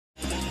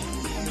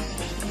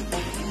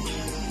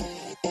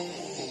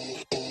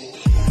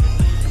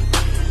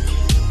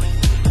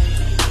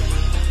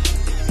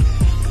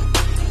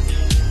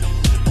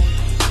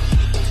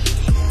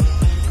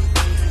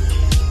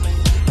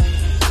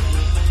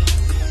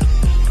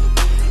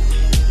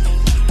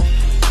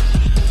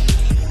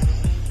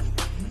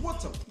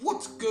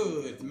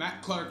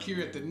Matt Clark here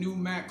at the new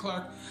Matt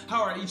Clark.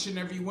 How are each and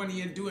every one of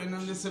you doing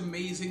on this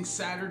amazing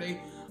Saturday?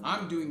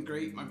 I'm doing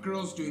great, my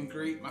girl's doing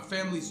great, my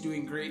family's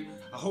doing great.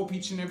 I hope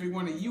each and every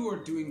one of you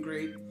are doing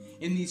great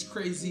in these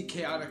crazy,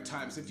 chaotic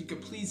times. If you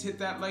could please hit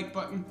that like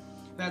button,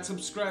 that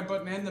subscribe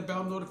button, and the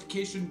bell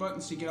notification button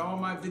so you get all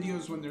my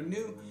videos when they're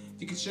new.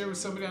 If you could share with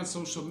somebody on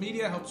social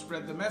media, help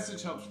spread the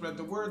message, help spread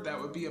the word, that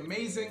would be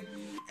amazing.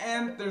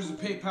 And there's a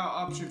PayPal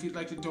option if you'd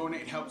like to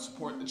donate, help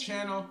support the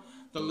channel.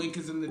 The link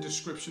is in the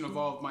description of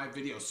all of my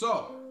videos.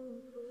 So,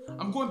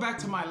 I'm going back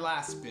to my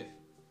last bit.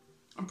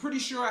 I'm pretty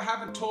sure I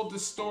haven't told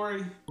this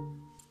story.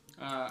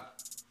 I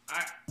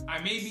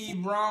may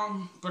be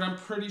wrong, but I'm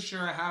pretty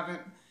sure I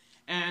haven't.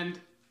 And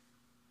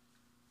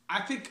I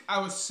think I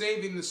was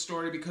saving this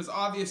story because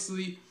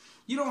obviously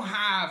you don't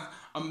have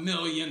a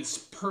million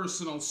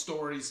personal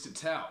stories to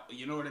tell.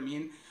 You know what I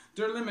mean?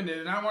 They're limited,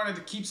 and I wanted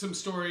to keep some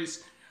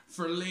stories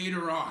for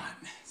later on.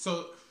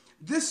 So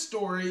this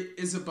story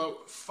is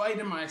about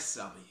fighting my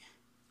cellie,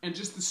 and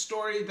just the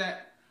story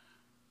that,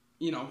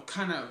 you know,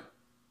 kind of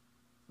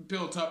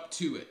built up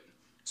to it.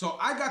 So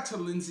I got to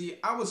Lindsay,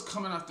 I was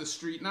coming off the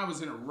street, and I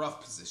was in a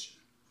rough position.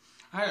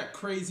 I had a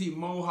crazy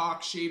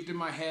mohawk shaved in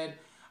my head.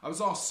 I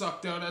was all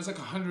sucked out. I was like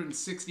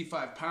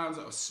 165 pounds.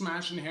 I was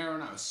smashing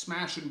heroin. I was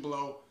smashing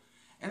blow.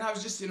 And I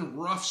was just in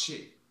rough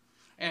shape.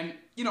 And,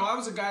 you know, I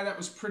was a guy that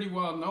was pretty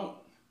well known.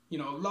 You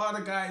know, a lot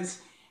of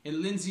guys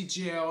in Lindsay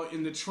jail,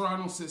 in the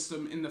Toronto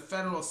system, in the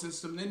federal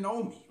system, they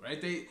know me, right?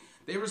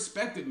 They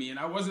respected me. And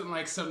I wasn't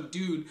like some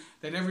dude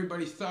that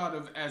everybody thought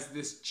of as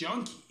this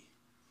junkie.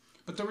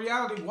 But the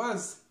reality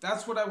was,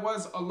 that's what I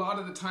was a lot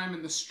of the time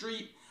in the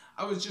street.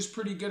 I was just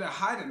pretty good at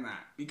hiding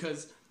that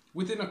because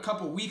within a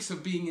couple weeks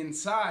of being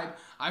inside,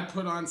 I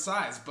put on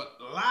size. But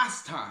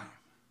last time,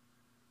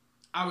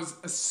 I was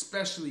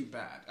especially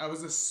bad. I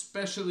was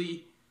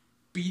especially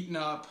beaten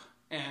up,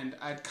 and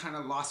I'd kind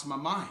of lost my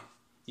mind.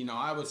 You know,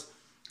 I was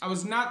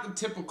not the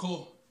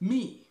typical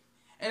me.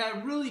 And I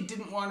really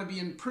didn't want to be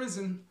in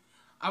prison.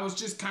 I was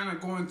just kind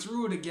of going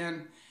through it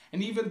again.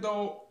 And even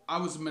though I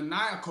was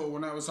maniacal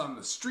when I was on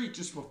the street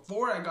just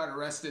before I got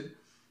arrested,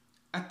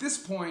 at this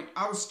point,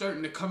 I was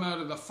starting to come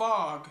out of the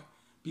fog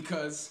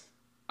because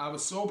I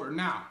was sober.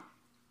 Now,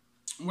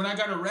 when I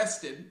got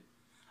arrested,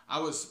 I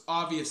was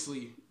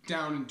obviously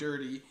down and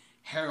dirty,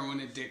 heroin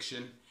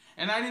addiction,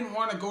 and I didn't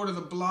want to go to the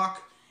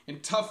block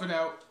and tough it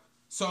out,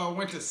 so I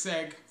went to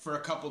SEG for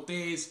a couple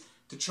days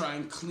to try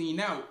and clean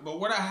out. But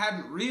what I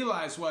hadn't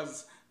realized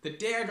was the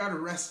day I got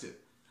arrested,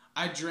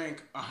 I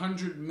drank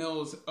 100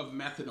 mils of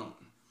methadone.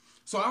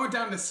 So I went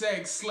down to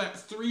SEG, slept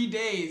 3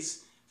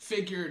 days,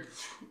 figured,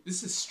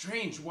 this is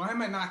strange, why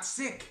am I not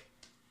sick?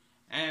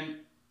 And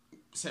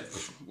said,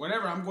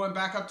 whatever, I'm going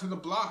back up to the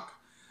block.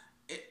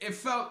 It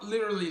felt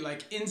literally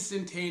like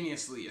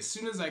instantaneously. As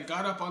soon as I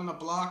got up on the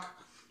block,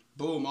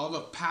 boom, all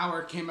the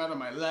power came out of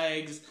my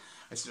legs.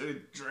 I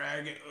started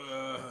dragging,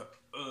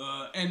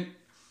 and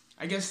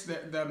I guess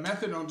the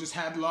methadone just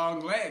had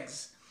long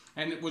legs.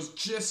 And it was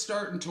just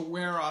starting to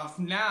wear off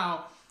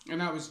now,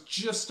 and I was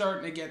just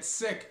starting to get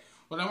sick.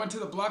 When I went to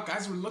the block,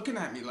 guys were looking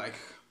at me like,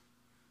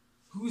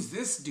 who's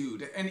this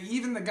dude? And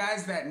even the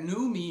guys that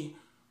knew me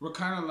were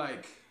kind of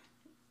like,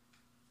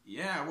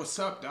 yeah, what's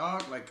up,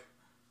 dog? Like,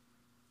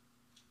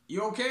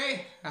 you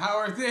okay? How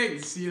are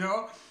things, you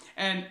know?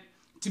 And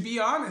to be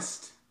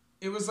honest,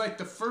 it was like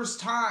the first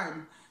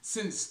time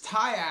since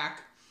TIAC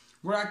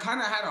where I kind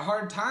of had a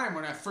hard time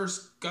when I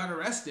first got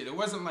arrested. It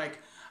wasn't like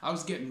I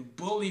was getting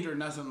bullied or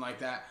nothing like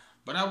that,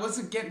 but I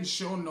wasn't getting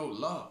shown no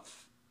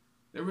love.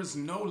 There was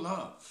no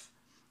love.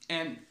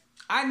 And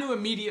I knew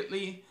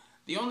immediately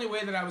the only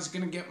way that I was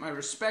going to get my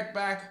respect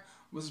back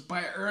was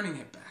by earning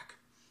it back.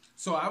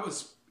 So I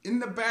was in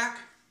the back,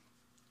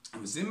 I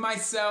was in my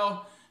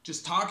cell,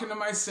 just talking to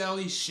my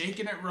cellie,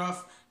 shaking it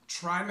rough,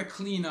 trying to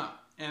clean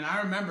up. And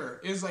I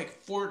remember, it was like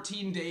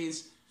 14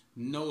 days,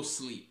 no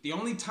sleep. The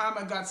only time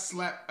I got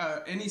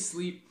any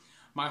sleep,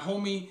 my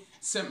homie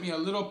sent me a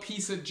little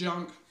piece of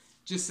junk,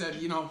 just said,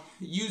 you know,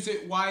 use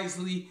it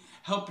wisely,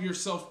 help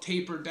yourself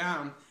taper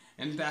down.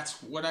 And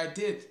that's what I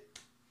did.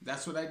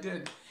 That's what I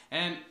did.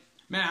 And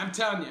man, I'm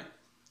telling you,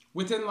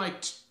 within like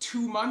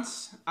 2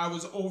 months, I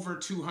was over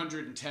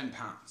 210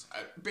 pounds. I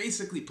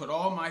basically put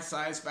all my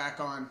size back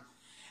on,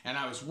 and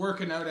I was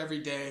working out every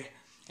day,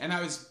 and I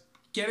was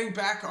getting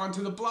back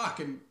onto the block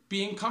and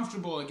being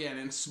comfortable again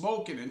and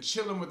smoking and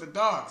chilling with the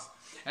dogs.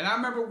 And I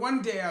remember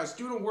one day I was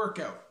doing a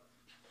workout,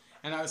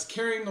 and I was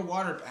carrying the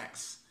water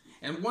bags,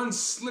 and one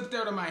slipped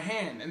out of my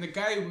hand, and the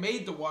guy who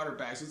made the water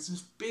bags was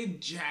this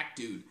big jack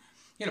dude.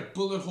 He had a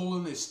bullet hole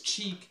in his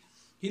cheek.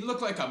 He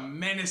looked like a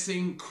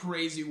menacing,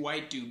 crazy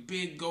white dude.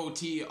 Big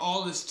goatee,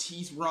 all his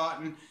teeth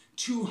rotten,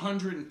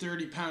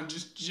 230 pounds,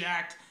 just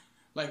jacked,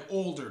 like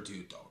older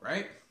dude though,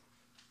 right?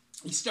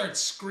 He starts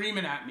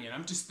screaming at me, and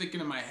I'm just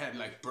thinking in my head,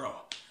 like, bro,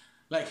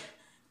 like,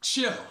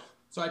 chill.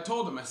 So I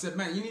told him, I said,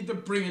 man, you need to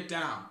bring it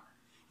down.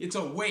 It's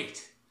a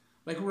weight.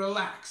 Like,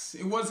 relax.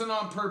 It wasn't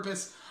on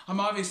purpose. I'm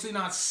obviously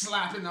not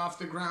slapping off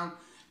the ground.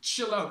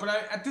 Chill out. But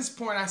at this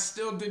point, I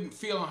still didn't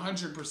feel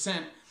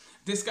 100%.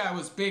 This guy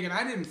was big, and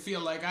I didn't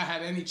feel like I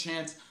had any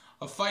chance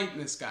of fighting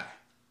this guy.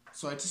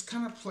 So I just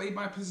kind of played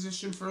my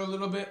position for a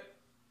little bit.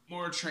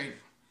 More training,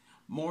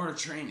 more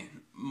training,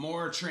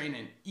 more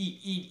training. Eat,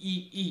 eat,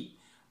 eat, eat.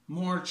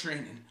 More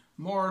training,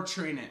 more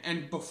training.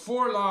 And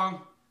before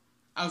long,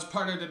 I was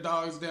part of the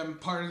dogs dem,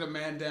 part of the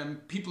man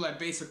dem. People had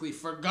basically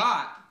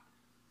forgot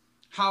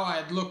how I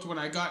had looked when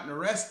I gotten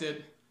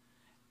arrested,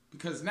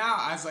 because now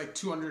I was like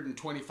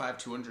 225,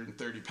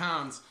 230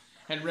 pounds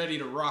and ready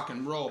to rock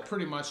and roll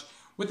pretty much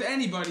with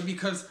anybody,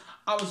 because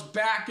I was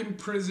back in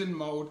prison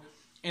mode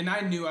and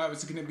I knew I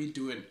was going to be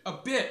doing a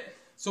bit.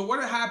 So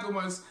what had happened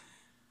was,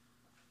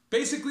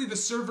 basically the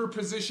server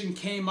position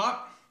came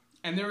up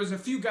and there was a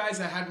few guys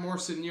that had more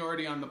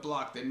seniority on the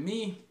block than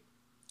me.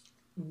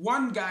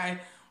 One guy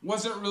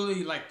wasn't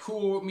really like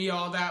cool with me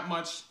all that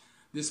much,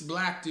 this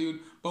black dude,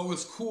 but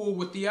was cool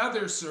with the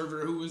other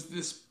server who was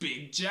this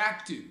big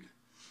jack dude.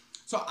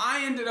 So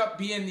I ended up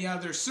being the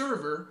other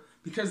server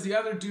because the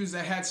other dudes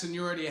that had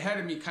seniority ahead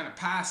of me kind of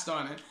passed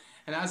on it.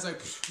 And I was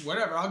like,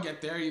 whatever, I'll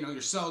get there. You know,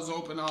 your cell's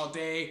open all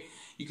day.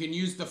 You can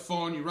use the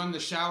phone. You run the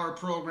shower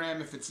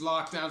program if it's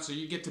locked down, so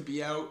you get to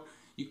be out.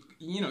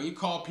 You know, you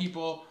call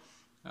people.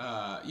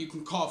 You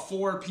can call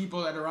 4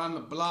 people that are on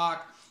the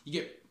block. You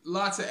get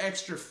lots of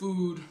extra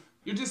food.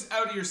 You're just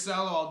out of your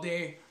cell all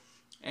day.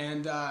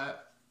 And,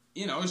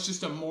 you know, it's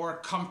just a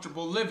more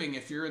comfortable living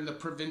if you're in the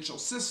provincial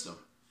system.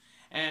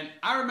 And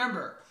I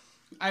remember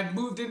I'd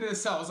moved into the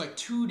cell. It was like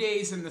 2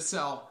 days in the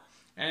cell.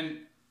 And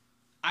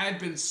I had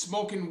been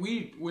smoking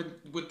weed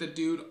with the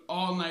dude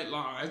all night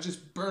long. I was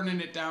just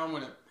burning it down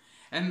with him.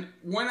 And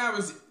when I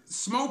was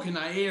smoking,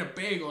 I ate a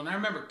bagel. And I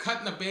remember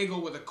cutting the bagel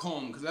with a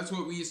comb, because that's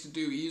what we used to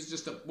do. We used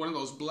just one of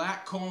those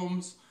black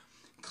combs,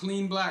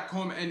 clean black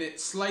comb, and it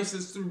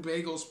slices through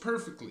bagels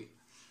perfectly.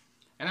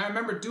 And I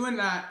remember doing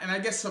that, and I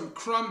guess some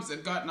crumbs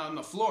had gotten on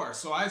the floor.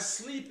 So I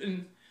sleep,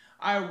 and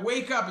I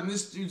wake up, and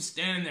this dude's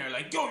standing there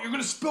like, yo, you're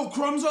going to spill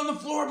crumbs on the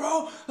floor,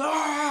 bro?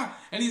 Ah!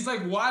 And he's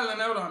like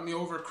wiling out on me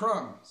over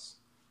crumbs.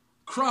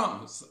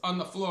 Crumbs on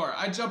the floor.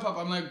 I jump up,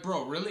 I'm like,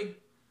 bro, really?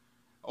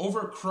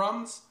 Over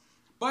crumbs?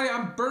 Buddy,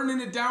 I'm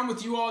burning it down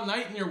with you all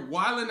night and you're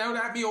wiling out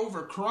at me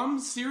over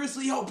crumbs?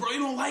 Seriously? Yo, bro, you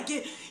don't like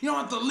it? You don't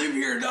have to live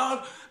here,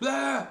 dog.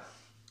 Blah.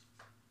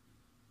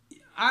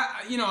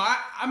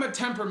 I'm a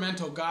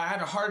temperamental guy. I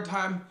had a hard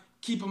time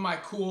keeping my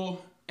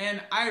cool. And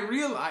I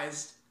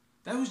realized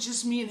that was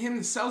just me and him.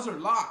 The cells are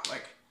locked.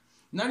 Like,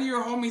 none of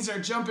your homies are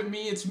jumping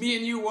me. It's me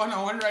and you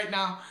one-on-one right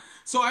now.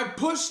 So I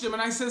pushed him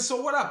and I said,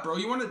 so what up, bro?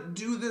 You want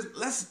to do this?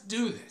 Let's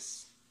do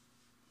this.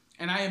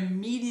 And I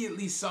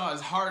immediately saw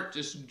his heart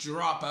just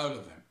drop out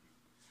of him,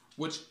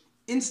 which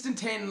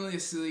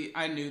instantaneously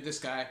I knew this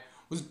guy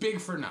was big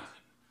for nothing.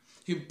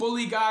 He'll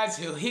bully guys.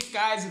 He'll hit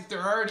guys if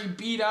they're already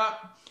beat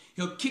up.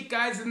 He'll kick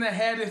guys in the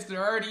head if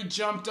they're already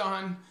jumped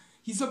on.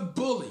 He's a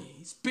bully.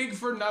 He's big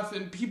for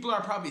nothing. People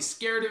are probably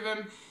scared of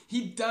him.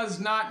 He does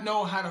not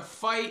know how to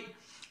fight.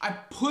 I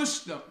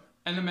pushed him,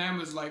 and the man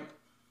was like,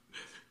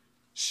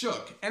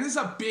 shook. And this is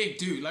a big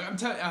dude. Like, I'm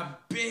telling you, a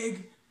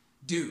big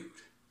dude.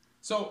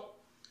 So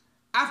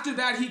after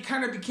that, he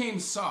kind of became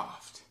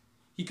soft.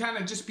 He kind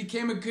of just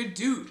became a good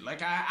dude.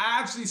 Like, I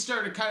actually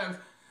started kind of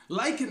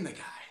liking the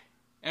guy.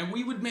 And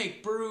we would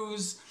make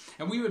brews,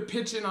 and we would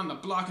pitch in on the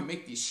block and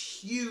make these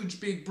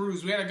huge, big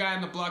brews. We had a guy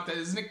on the block that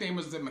his nickname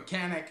was the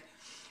Mechanic,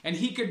 and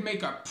he could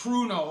make a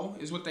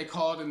pruno, is what they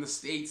call it in the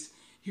States.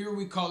 Here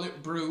we call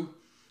it brew.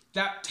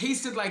 That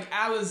tasted like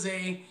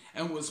Alizé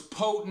and was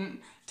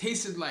potent.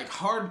 Tasted like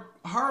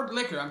hard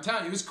liquor. I'm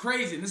telling you, it was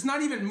crazy. And it's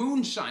not even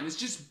moonshine. It's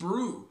just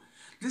brew.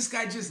 This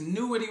guy just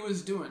knew what he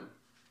was doing.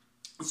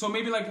 So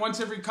maybe like once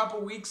every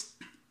couple weeks,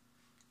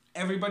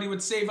 everybody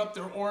would save up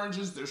their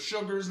oranges, their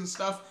sugars and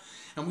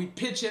stuff, and we'd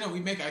pitch in and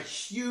we'd make a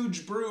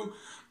huge brew.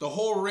 The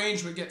whole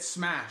range would get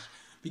smashed.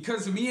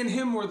 Because me and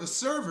him were the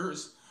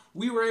servers,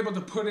 we were able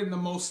to put in the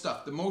most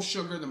stuff, the most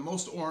sugar, the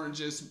most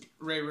oranges,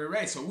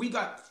 ray. So we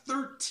got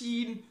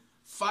 13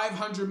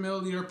 500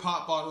 milliliter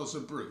pop bottles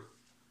of brew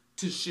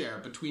to share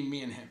between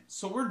me and him.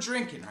 So we're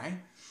drinking, right?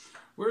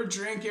 We're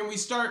drinking. We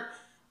start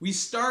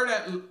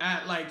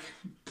at like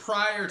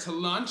prior to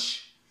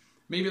lunch,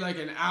 maybe like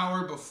an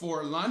hour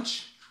before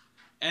lunch,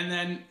 and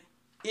then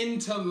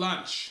into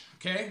lunch,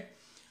 okay?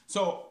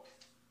 So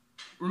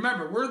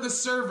remember, we're the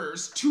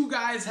servers. 2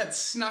 guys had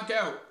snuck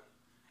out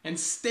and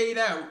stayed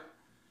out,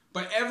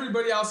 but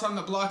everybody else on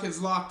the block is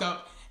locked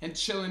up and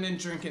chilling and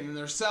drinking in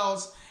their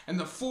cells, and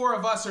the 4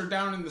 of us are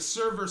down in the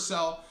server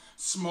cell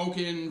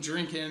smoking,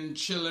 drinking,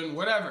 chilling,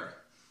 whatever.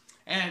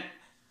 And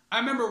I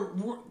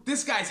remember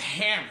this guy's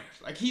hammered.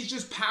 Like, he's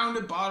just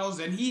pounded bottles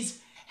and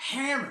he's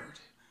hammered.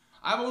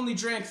 I've only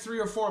drank 3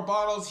 or 4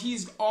 bottles.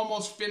 He's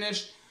almost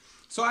finished.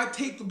 So I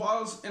take the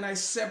bottles and I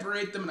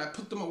separate them and I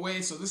put them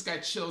away so this guy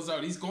chills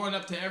out. He's going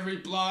up to every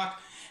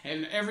block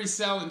and every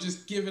cell and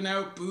just giving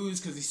out booze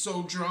because he's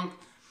so drunk.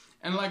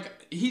 And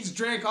like, he's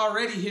drank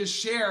already his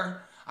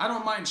share. I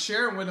don't mind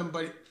sharing with him,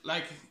 but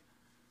like,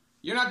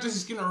 you're not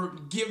just gonna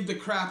give the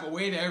crap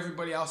away to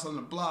everybody else on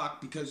the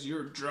block because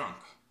you're drunk.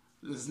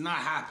 This is not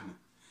happening.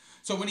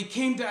 So when he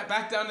came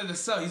back down to the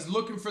cell, he's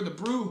looking for the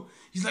brew.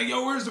 He's like,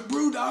 yo, where's the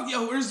brew, dog?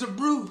 Yo, where's the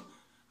brew?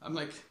 I'm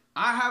like,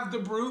 I have the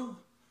brew.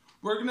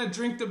 We're going to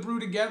drink the brew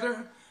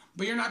together,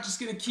 but you're not just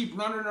going to keep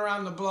running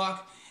around the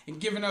block and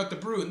giving out the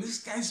brew. And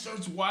this guy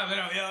starts wilding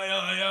out, yo,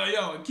 yo, yo,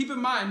 yo. And keep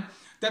in mind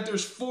that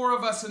there's 4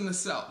 of us in the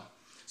cell.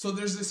 So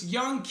there's this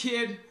young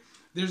kid,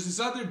 there's this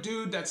other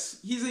dude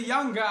he's a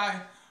young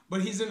guy,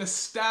 but he's an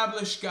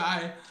established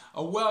guy,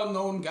 a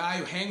well-known guy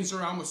who hangs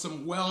around with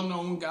some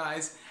well-known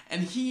guys,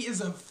 and he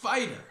is a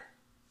fighter.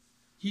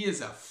 He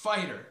is a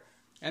fighter.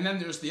 And then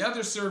there's the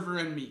other server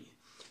and me.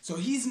 So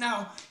he's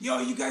now, yo,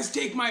 you guys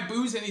take my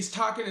booze, and he's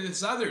talking to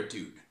this other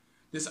dude.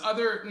 This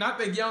other, not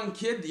the young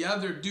kid, the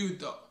other dude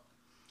though.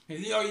 And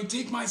yo, you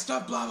take my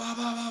stuff, blah, blah,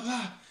 blah, blah,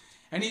 blah.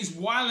 And he's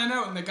wilding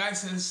out, and the guy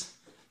says,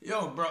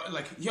 yo, bro,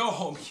 like, yo,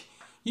 homie,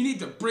 you need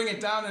to bring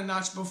it down a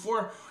notch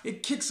before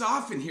it kicks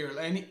off in here.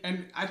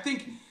 And I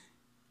think,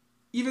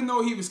 even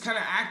though he was kind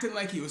of acting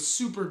like he was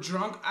super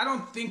drunk, I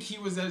don't think he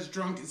was as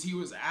drunk as he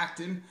was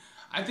acting.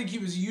 I think he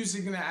was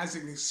using it as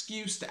an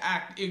excuse to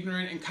act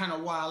ignorant and kind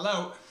of wild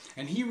out.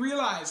 And he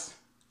realized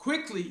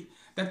quickly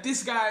that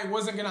this guy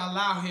wasn't going to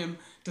allow him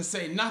to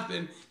say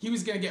nothing. He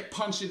was going to get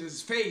punched in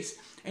his face.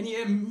 And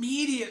he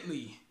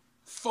immediately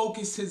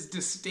focused his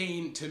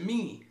disdain to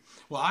me.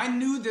 Well, I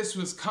knew this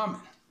was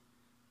coming.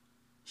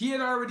 He had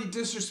already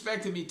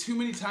disrespected me too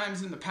many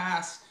times in the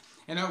past,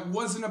 and I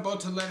wasn't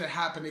about to let it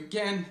happen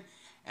again,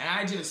 and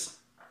I just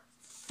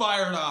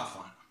fired off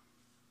on him.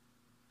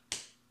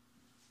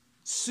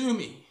 Sue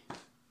me.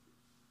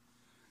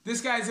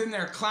 This guy's in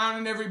there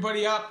clowning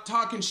everybody up,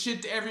 talking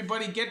shit to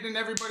everybody, getting in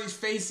everybody's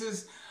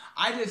faces.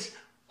 I just,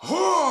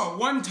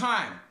 one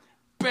time,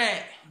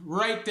 bang,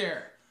 right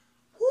there.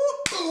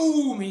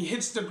 Boom, he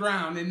hits the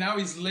ground, and now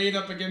he's laid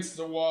up against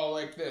the wall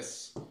like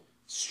this,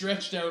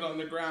 stretched out on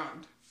the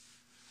ground.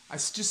 I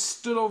just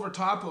stood over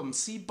top of him.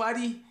 See,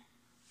 buddy,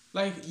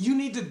 like, you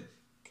need to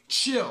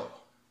chill.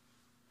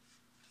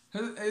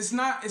 It's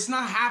not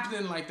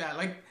happening like that.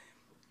 Like,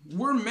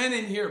 we're men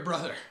in here,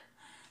 brother.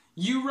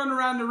 You run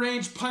around the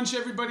range, punch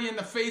everybody in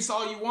the face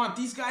all you want.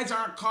 These guys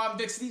aren't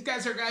convicts. These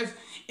guys are guys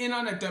in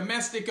on a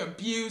domestic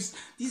abuse.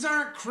 These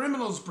aren't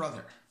criminals,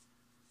 brother.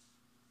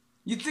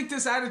 You think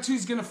this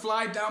attitude's gonna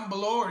fly down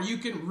below, or you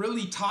can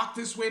really talk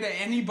this way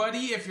to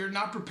anybody if you're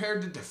not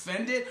prepared to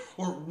defend it,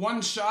 or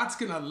one shot's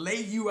gonna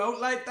lay you out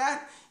like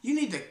that? You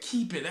need to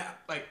keep it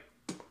up. Like,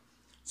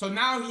 so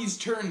now he's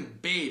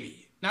turned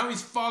baby. Now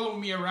he's following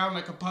me around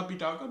like a puppy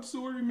dog. I'm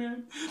sorry,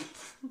 man.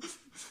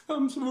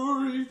 I'm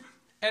sorry.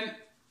 And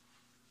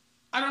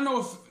I don't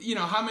know if, you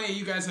know, how many of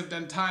you guys have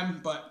done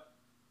time, but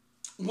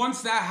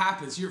once that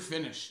happens, you're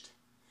finished.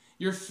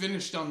 You're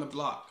finished on the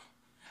block.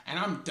 And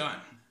I'm done.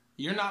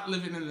 You're not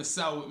living in the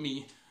cell with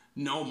me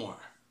no more.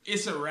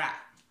 It's a wrap.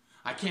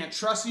 I can't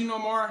trust you no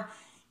more.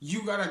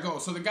 You gotta go.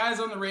 So the guys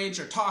on the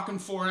range are talking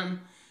for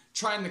him,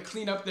 trying to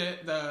clean up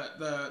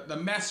the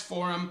mess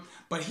for him.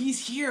 But he's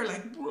here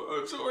like,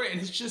 bro, I'm sorry.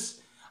 And it's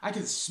just, I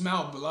can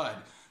smell blood.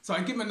 So I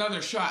give him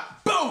another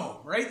shot. Boom!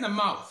 Right in the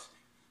mouth.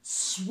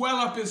 Swell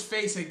up his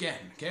face again,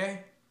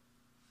 okay?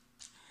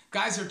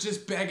 Guys are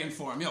just begging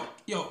for him.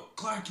 Yo,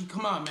 Clarky,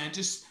 come on, man.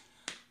 Just,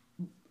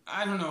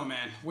 I don't know,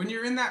 man. When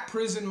you're in that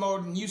prison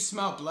mode and you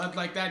smell blood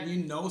like that and you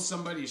know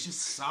somebody's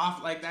just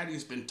soft like that,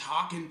 he's been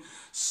talking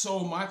so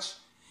much,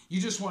 you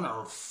just want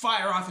to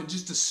fire off and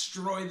just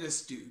destroy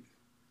this dude.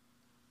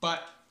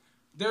 But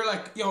they're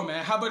like, yo,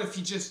 man, how about if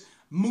he just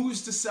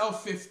moves to cell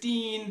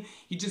 15,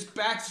 he just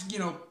backs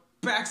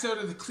out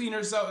of the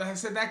cleaners out. Like I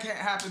said, that can't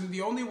happen.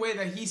 The only way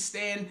that he's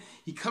staying,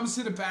 he comes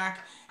to the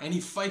back and he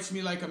fights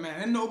me like a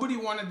man. And nobody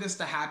wanted this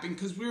to happen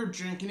because we were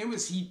drinking. It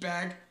was heat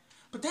bag.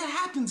 But that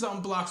happens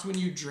on blocks when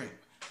you drink.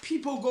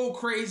 People go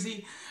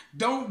crazy.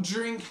 Don't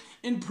drink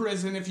in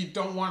prison if you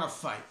don't want to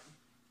fight.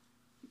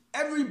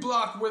 Every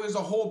block where there's a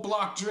whole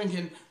block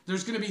drinking,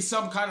 there's going to be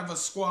some kind of a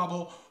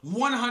squabble,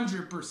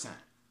 100%.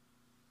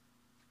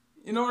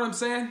 You know what I'm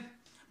saying?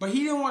 But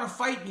he didn't want to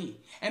fight me.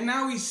 And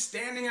now he's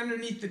standing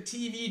underneath the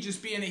TV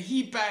just being a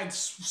heat bag,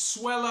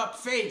 swell up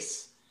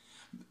face.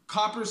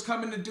 Copper's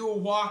coming to do a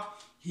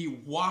walk. He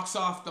walks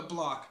off the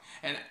block.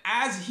 And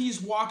as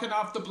he's walking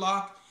off the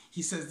block,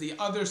 he says, the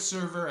other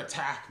server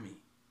attacked me.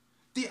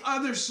 The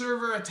other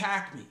server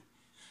attacked me.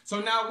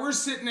 So now we're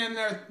sitting in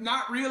there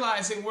not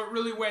realizing what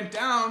really went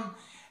down.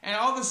 And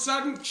all of a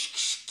sudden,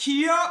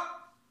 key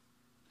up.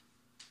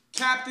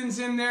 Captain's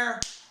in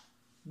there.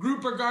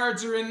 Group of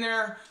guards are in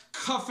there,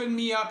 cuffing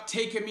me up,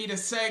 taking me to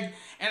seg.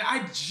 And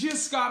I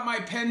just got my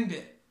pen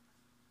bit.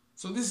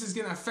 So this is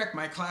going to affect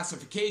my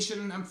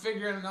classification. I'm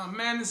figuring out,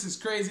 man, this is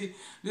crazy.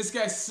 This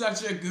guy's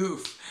such a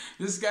goof.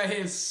 This guy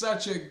is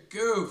such a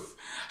goof.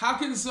 How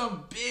can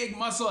some big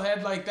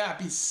musclehead like that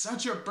be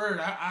such a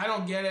bird? I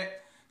don't get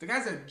it. The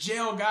guy's a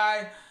jail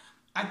guy.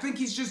 I think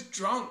he's just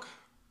drunk.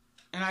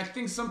 And I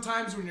think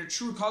sometimes when your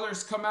true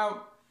colors come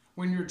out,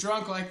 when you're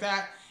drunk like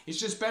that, it's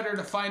just better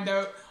to find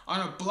out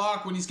on a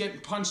block when he's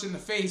getting punched in the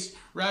face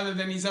rather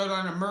than he's out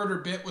on a murder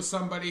bit with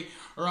somebody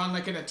or on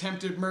like an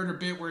attempted murder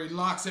bit where he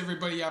locks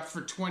everybody up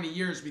for 20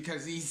 years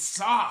because he's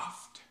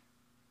soft.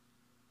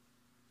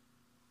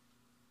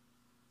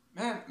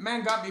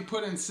 Man got me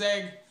put in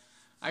seg.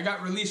 I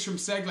got released from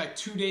SEG like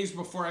 2 days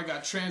before I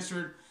got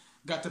transferred.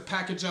 Got to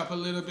package up a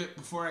little bit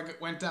before I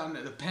went down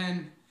to the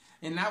pen.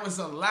 And that was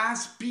the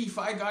last beef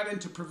I got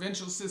into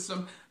provincial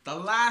system. The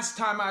last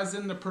time I was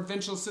in the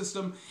provincial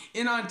system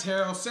in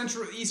Ontario,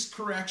 Central East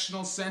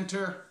Correctional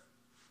Center.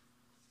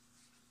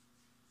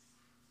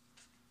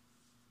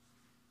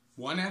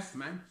 1F,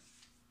 man.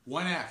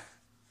 1F.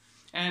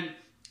 And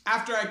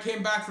after I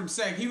came back from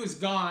SEG, he was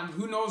gone.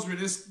 Who knows where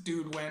this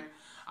dude went.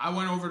 I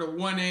went over to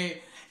 1A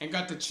and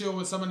got to chill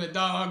with some of the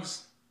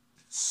dogs.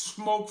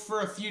 Smoked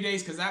for a few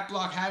days because that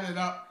block had it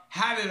up.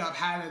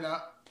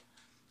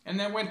 And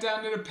then went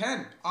down to the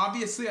pen.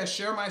 Obviously, I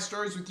share my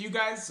stories with you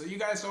guys, so you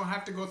guys don't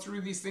have to go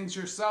through these things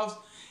yourselves.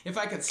 If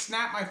I could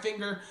snap my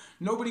finger,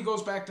 nobody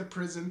goes back to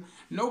prison.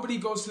 Nobody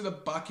goes to the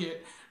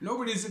bucket.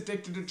 Nobody's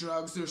addicted to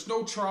drugs. There's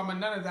no trauma,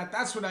 none of that.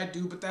 That's what I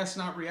do, but that's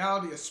not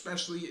reality,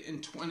 especially in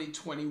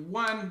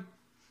 2021.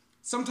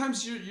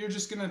 Sometimes you're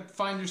just going to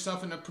find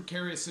yourself in a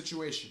precarious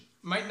situation.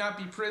 Might not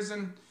be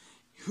prison.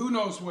 Who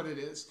knows what it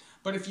is.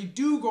 But if you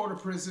do go to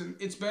prison,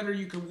 it's better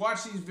you can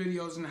watch these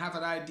videos and have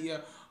an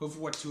idea of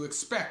what to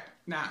expect.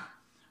 Now,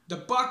 the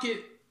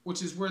bucket,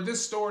 which is where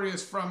this story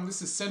is from,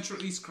 this is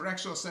Central East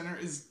Correctional Center,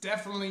 is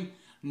definitely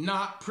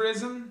not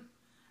prison.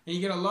 And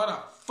you get a lot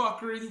of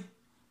fuckery,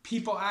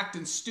 people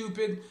acting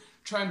stupid,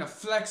 trying to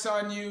flex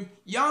on you.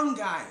 Young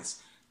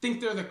guys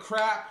think they're the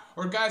crap,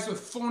 or guys with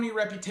phony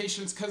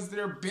reputations because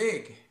they're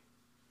big.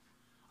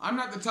 I'm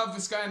not the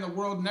toughest guy in the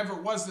world, never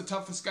was the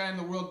toughest guy in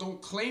the world,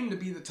 don't claim to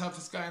be the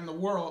toughest guy in the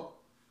world.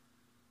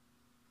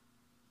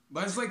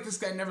 But it's like this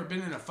guy never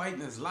been in a fight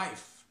in his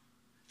life.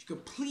 If you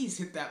could please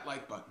hit that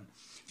like button.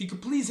 If you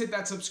could please hit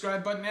that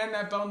subscribe button and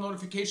that bell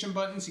notification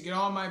button so you get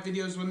all my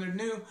videos when they're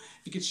new.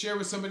 If you could share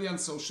with somebody on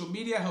social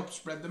media, help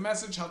spread the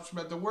message, help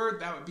spread the word,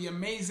 that would be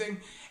amazing.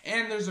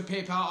 And there's a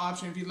PayPal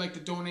option if you'd like to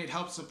donate,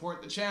 help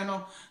support the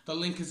channel. The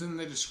link is in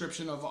the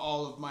description of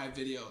all of my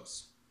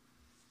videos.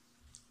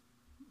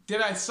 Did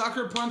I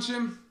sucker punch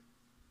him?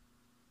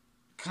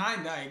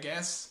 Kinda, I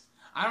guess.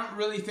 I don't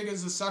really think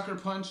it's a sucker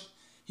punch.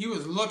 He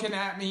was looking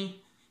at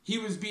me. He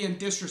was being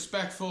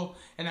disrespectful.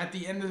 And at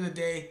the end of the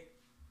day,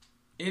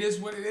 it is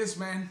what it is,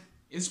 man.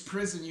 It's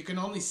prison. You can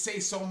only say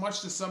so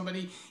much to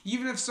somebody.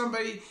 Even if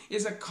somebody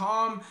is a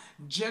calm,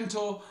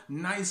 gentle,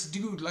 nice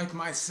dude like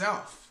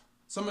myself.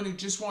 Someone who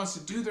just wants to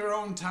do their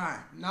own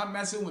time. Not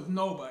messing with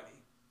nobody.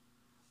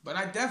 But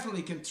I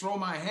definitely can throw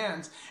my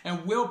hands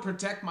and will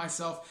protect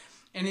myself.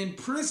 And in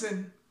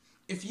prison,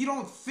 if you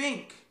don't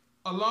think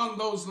along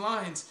those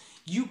lines,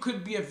 you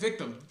could be a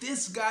victim.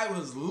 This guy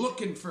was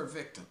looking for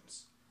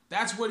victims.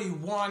 That's what he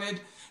wanted.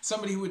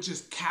 Somebody who would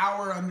just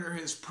cower under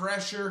his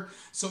pressure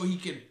so he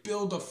could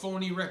build a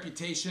phony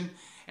reputation.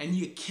 And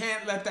you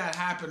can't let that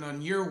happen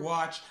on your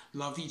watch.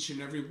 Love each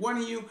and every one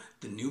of you.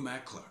 The new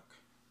Matt Clark.